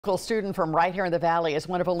Local student from right here in the Valley is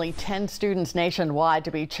one of only 10 students nationwide to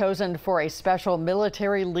be chosen for a special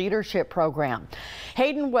military leadership program.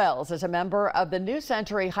 Hayden Wells is a member of the New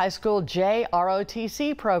Century High School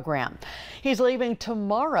JROTC program. He's leaving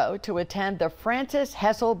tomorrow to attend the Francis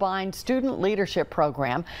Hesselbein Student Leadership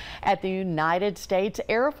Program at the United States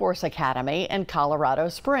Air Force Academy in Colorado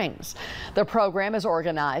Springs. The program is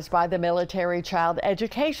organized by the Military Child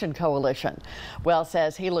Education Coalition. Wells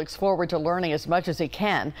says he looks forward to learning as much as he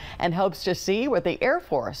can and hopes to see what the Air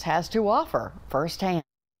Force has to offer firsthand.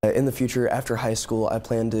 In the future, after high school, I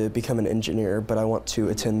plan to become an engineer, but I want to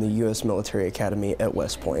attend the U.S. Military Academy at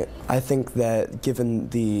West Point. I think that given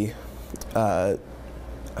the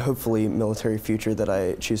hopefully military future that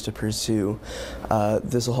I choose to pursue,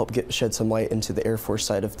 this will help shed some light into the Air Force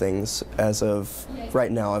side of things. As of right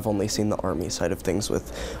now, I've only seen the Army side of things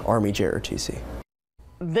with Army JROTC.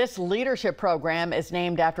 This leadership program is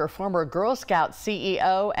named after former Girl Scout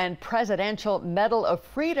CEO and Presidential Medal of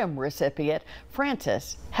Freedom recipient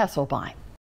Francis Hesselbein.